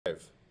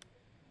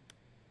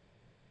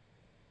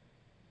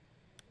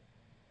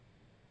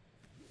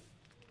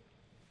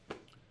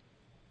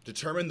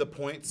Determine the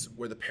points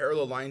where the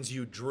parallel lines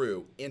you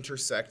drew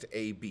intersect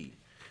AB.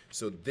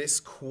 So this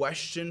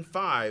question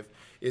 5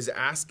 is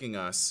asking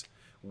us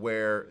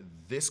where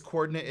this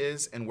coordinate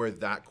is and where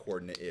that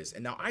coordinate is.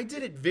 And now I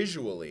did it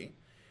visually,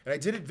 and I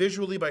did it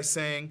visually by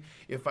saying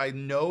if I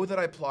know that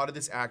I plotted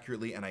this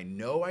accurately and I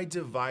know I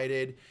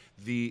divided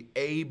the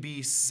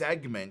AB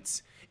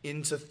segment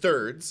into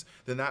thirds,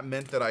 then that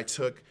meant that I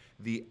took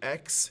the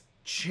X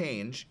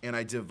change and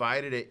I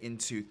divided it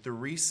into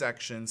 3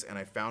 sections and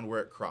I found where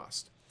it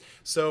crossed.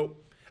 So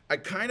I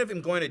kind of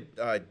am going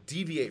to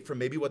deviate from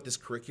maybe what this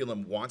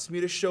curriculum wants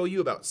me to show you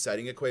about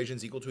setting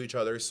equations equal to each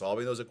other,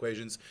 solving those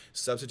equations,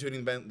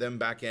 substituting them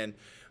back in,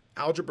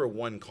 Algebra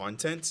 1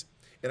 content.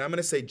 And I'm going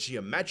to say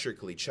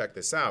geometrically, check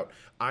this out,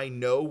 I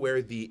know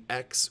where the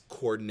X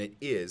coordinate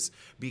is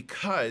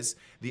because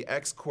the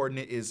X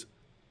coordinate is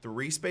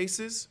 3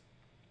 spaces.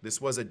 This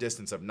was a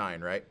distance of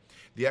 9, right?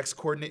 The X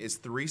coordinate is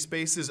 3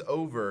 spaces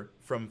over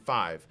from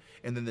 5.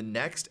 And then the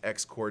next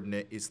X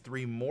coordinate is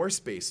 3 more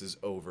spaces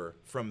over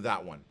from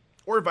that one.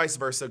 Or vice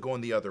versa,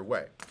 going the other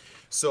way.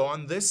 So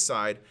on this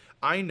side,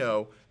 I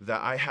know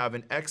that I have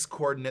an X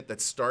coordinate that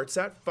starts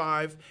at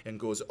 5 and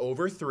goes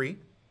over 3.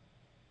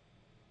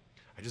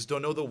 I just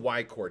don't know the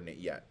Y coordinate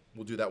yet.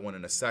 We'll do that one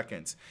in a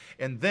second.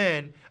 And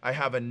then I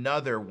have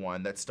another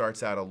one that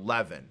starts at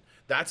 11.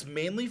 That's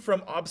mainly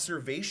from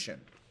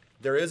observation.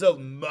 There is a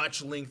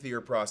much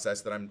lengthier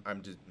process that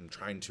I'm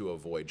trying to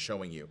avoid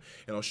showing you.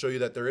 And I'll show you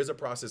that there is a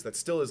process that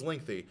still is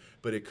lengthy,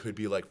 but it could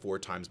be like 4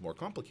 times more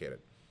complicated.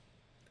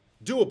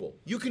 Doable.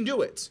 You can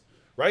do it,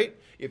 right?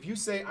 If you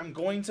say, I'm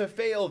going to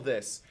fail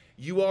this,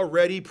 you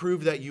already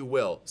proved that you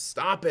will.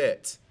 Stop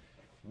it.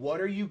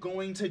 What are you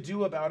going to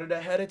do about it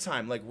ahead of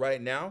time? Like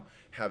right now,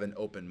 have an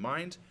open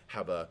mind,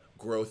 have a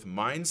growth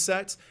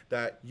mindset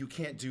that you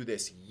can't do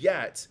this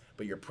yet,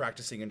 but you're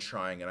practicing and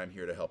trying, and I'm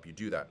here to help you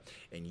do that.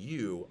 And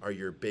you are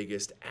your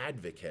biggest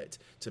advocate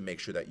to make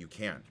sure that you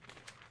can.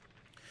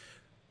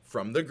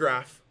 From the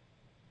graph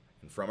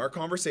and from our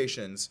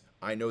conversations,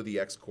 I know the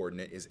X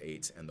coordinate is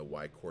 8 and the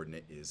Y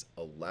coordinate is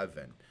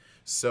 11.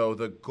 So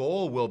the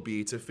goal will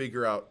be to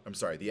figure out,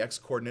 the X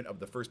coordinate of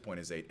the first point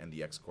is 8 and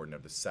the X coordinate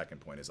of the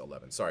second point is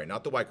 11. Sorry,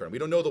 not the Y coordinate. We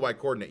don't know the Y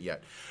coordinate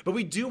yet, but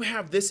we do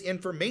have this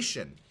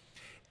information.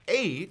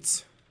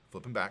 8,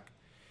 flipping back,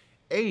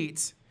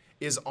 8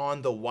 is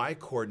on the Y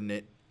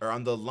coordinate, or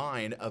on the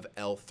line of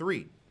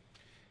L3.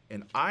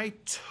 And I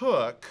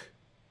took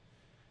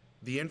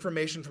the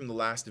information from the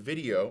last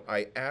video,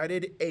 I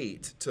added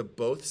 8 to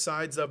both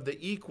sides of the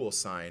equal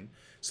sign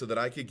so that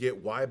I could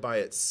get Y by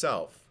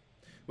itself,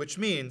 which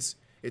means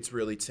it's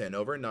really 10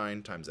 over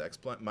 9 times X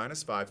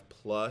minus 5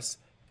 plus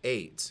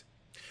 8.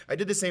 I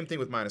did the same thing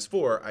with minus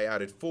 4. I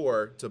added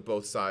 4 to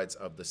both sides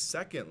of the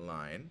second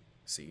line,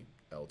 see,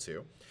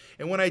 L2.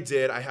 And when I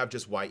did, I have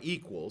just Y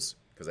equals,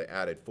 because I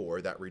added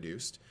 4, that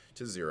reduced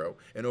to 0.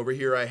 And over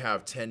here I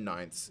have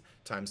 10/9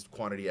 times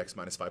quantity X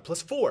minus 5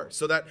 plus 4.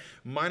 So that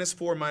minus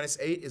 4 minus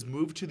 8 is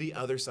moved to the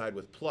other side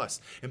with plus.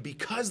 And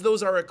because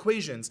those are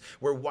equations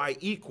where Y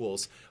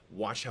equals,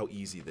 watch how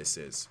easy this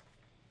is.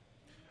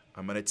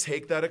 I'm going to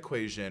take that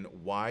equation,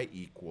 Y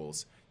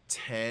equals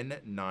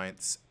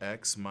 10/9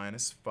 X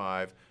minus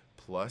 5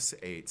 plus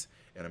 8,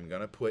 and I'm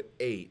going to put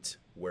 8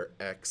 where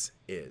X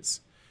is.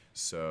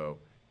 So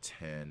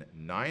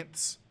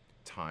 10/9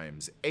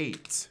 times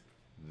 8,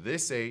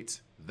 this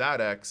 8, that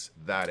X,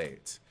 that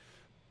 8,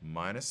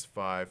 minus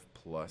 5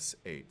 plus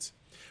 8.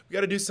 We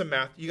got to do some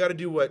math. You got to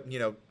do what,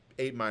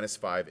 8 minus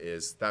 5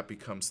 is. That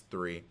becomes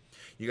 3.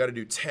 You got to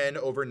do 10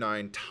 over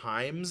 9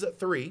 times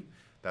 3.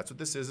 That's what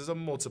this is a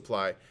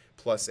multiply,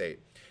 plus 8.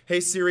 Hey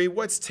Siri,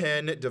 what's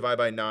 10 divided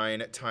by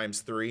 9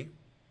 times 3?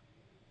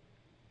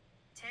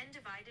 10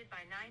 divided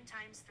by 9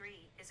 times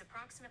 3 is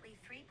approximately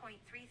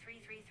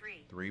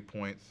 3.3333.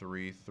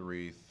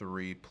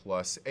 3.333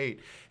 plus 8.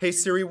 Hey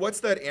Siri, what's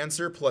that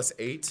answer plus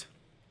 8?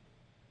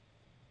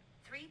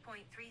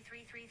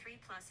 3.3333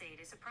 plus 8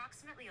 is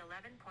approximately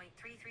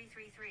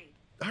 11.3333.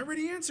 I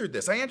already answered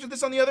this. I answered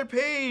this on the other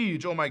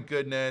page. Oh my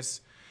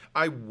goodness.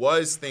 I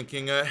was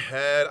thinking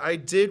ahead. I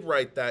did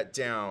write that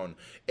down.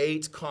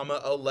 8,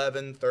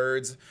 11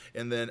 thirds,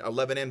 and then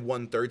 11 and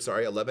 1/3,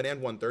 sorry, 11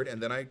 and 1/3,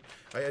 and then I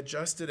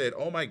adjusted it.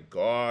 Oh my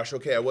gosh.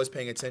 Okay, I was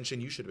paying attention.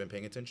 You should have been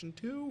paying attention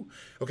too.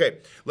 Okay,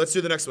 let's do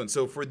the next one.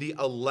 So for the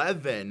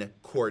 11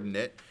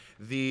 coordinate,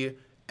 the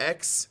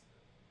X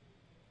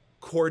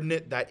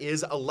coordinate that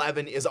is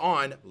 11 is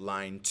on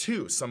line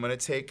 2. So I'm going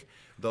to take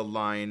the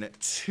line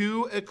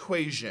 2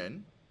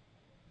 equation,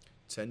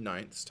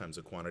 10/9 times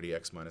the quantity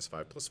X minus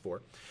 5 plus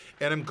 4.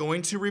 And I'm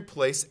going to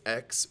replace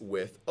X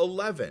with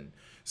 11.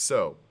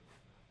 So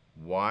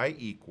Y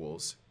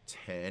equals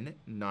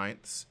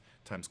 10/9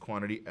 times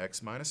quantity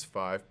X minus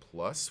 5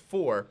 plus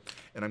 4.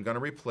 And I'm going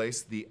to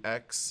replace the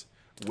X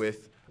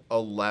with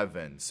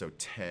 11. So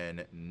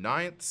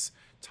 10/9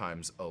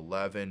 times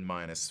 11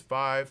 minus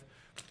 5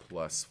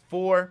 plus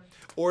 4.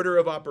 Order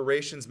of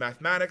operations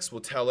mathematics will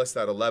tell us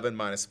that 11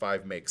 minus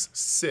 5 makes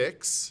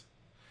 6.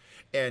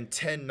 and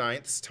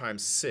 10/9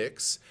 times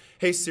 6.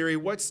 Hey Siri,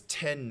 what's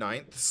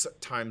 10/9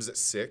 times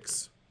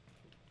 6?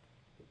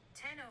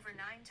 10 over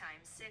 9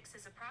 times 6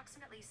 is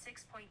approximately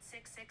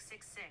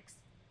 6.6666.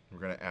 We're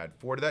going to add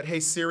 4 to that. Hey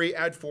Siri,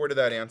 add 4 to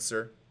that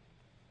answer.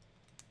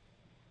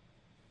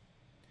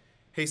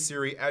 Hey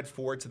Siri, add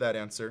 4 to that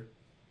answer.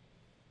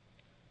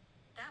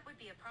 That would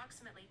be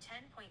approximately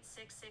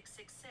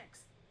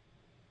 10.6666.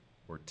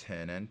 Or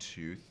 10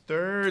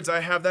 2/3.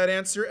 I have that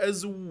answer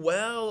as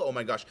well. Oh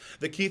my gosh.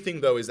 The key thing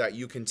though is that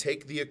you can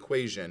take the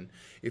equation,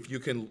 if you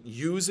can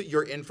use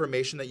your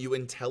information that you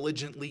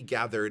intelligently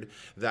gathered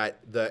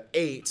that the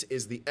 8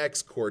 is the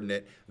x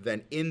coordinate,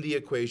 then in the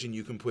equation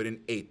you can put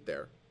an 8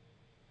 there.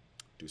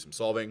 Do some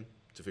solving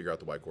to figure out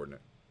the y coordinate.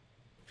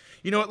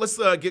 You know what, let's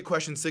get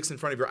question 6 in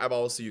front of your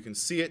eyeballs so you can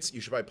see it. You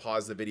should probably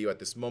pause the video at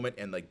this moment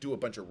and like do a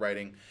bunch of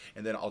writing,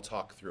 and then I'll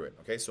talk through it.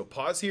 Okay, so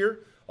pause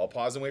here. I'll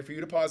pause and wait for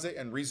you to pause it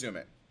and resume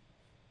it.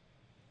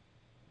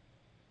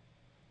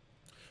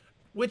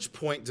 Which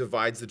point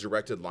divides the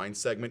directed line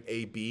segment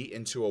AB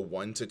into a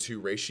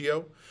 1:2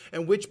 ratio?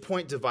 And which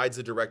point divides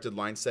the directed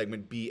line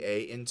segment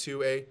BA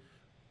into a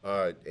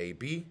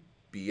AB?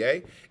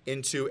 BA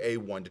into a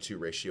 1:2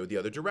 ratio the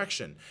other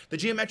direction. The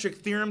geometric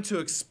theorem to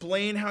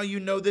explain how you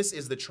know this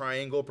is the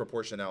triangle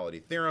proportionality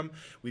theorem.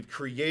 We've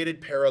created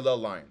parallel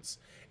lines.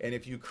 And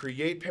if you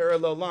create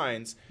parallel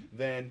lines,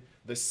 then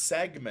the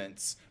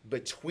segments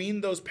between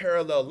those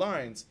parallel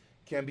lines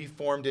can be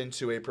formed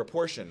into a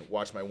proportion.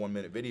 Watch my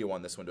 1-minute video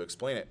on this one to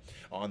explain it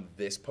on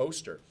this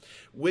poster.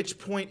 Which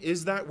point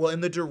is that? Well,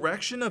 in the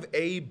direction of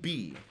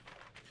AB,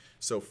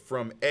 so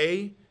from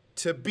A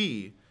to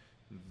B,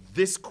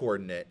 this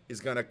coordinate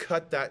is going to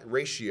cut that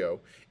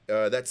ratio,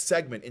 that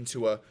segment,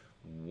 into a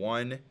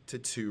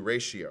 1:2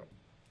 ratio.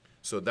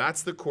 So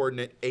that's the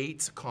coordinate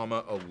 8,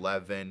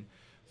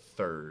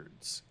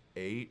 11/3.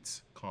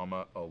 8,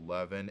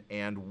 11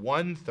 and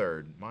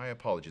 1/3. My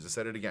apologies. I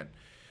said it again.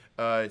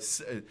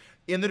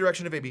 In the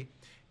direction of AB,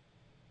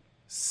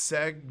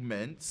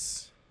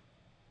 segments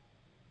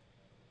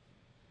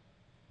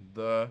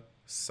the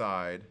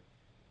side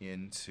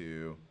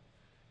into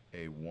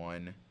a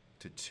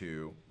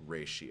 1:2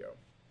 ratio.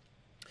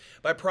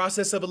 By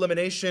process of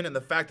elimination and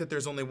the fact that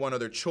there's only one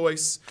other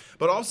choice,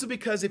 but also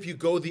because if you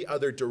go the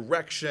other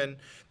direction,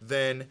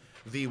 then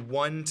the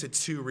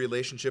 1:2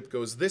 relationship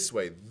goes this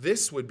way.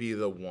 This would be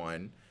the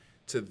 1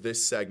 to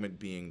this segment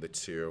being the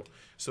 2.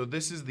 So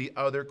this is the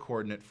other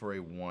coordinate for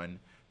a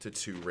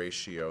 1:2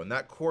 ratio. And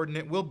that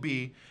coordinate will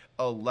be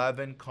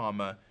 11,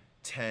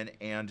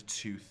 10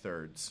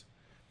 2/3.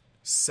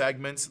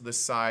 Segments the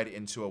side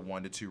into a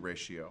 1:2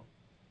 ratio.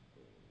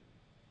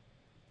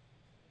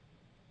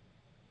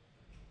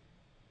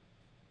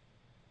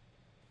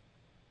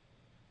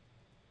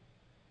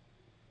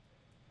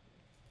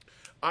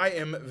 I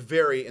am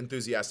very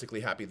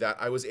enthusiastically happy that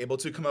I was able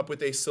to come up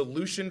with a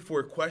solution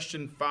for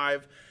question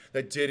 5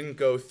 that didn't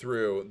go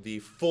through the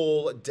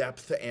full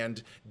depth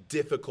and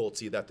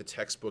difficulty that the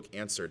textbook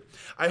answered.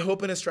 I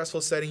hope in a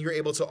stressful setting you're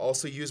able to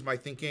also use my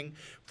thinking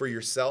for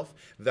yourself,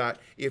 that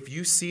if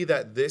you see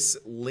that this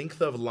length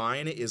of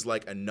line is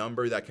like a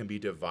number that can be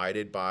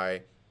divided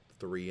by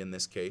 3 in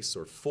this case,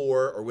 or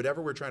 4, or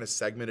whatever we're trying to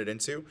segment it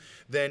into,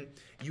 then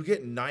you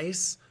get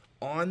nice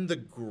on the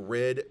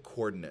grid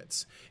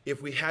coordinates.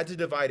 If we had to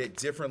divide it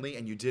differently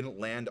and you didn't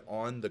land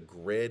on the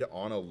grid,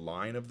 on a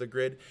line of the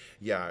grid,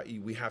 yeah,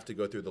 we have to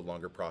go through the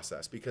longer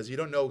process because you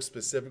don't know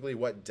specifically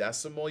what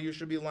decimal you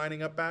should be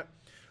lining up at.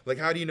 Like,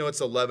 how do you know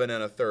it's 11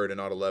 1/3 and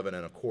not 11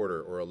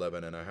 1/4 or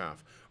 11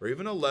 1/2 or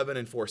even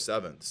 11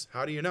 4/7?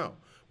 How do you know?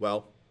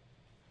 Well,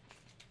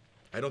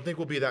 I don't think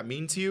we'll be that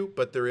mean to you,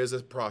 but there is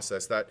a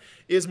process that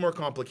is more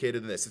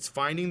complicated than this. It's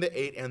finding the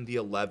 8 and the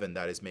 11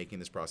 that is making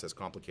this process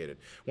complicated.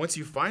 Once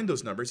you find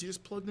those numbers, you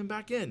just plug them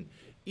back in.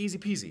 Easy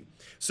peasy.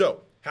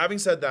 So, having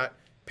said that,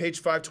 page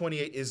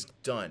 528 is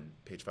done.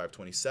 Page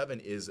 527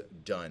 is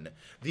done.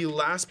 The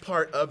last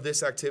part of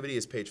this activity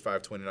is page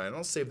 529.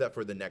 I'll save that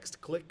for the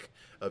next click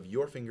of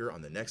your finger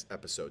on the next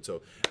episode.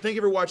 So, thank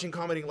you for watching,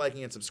 commenting,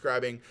 liking, and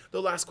subscribing.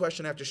 The last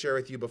question I have to share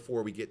with you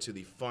before we get to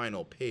the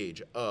final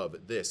page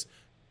of this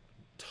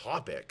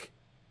topic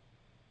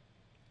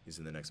is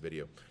in the next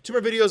video. 2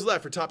 more videos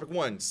left for topic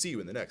 1. See you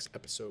in the next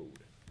episode.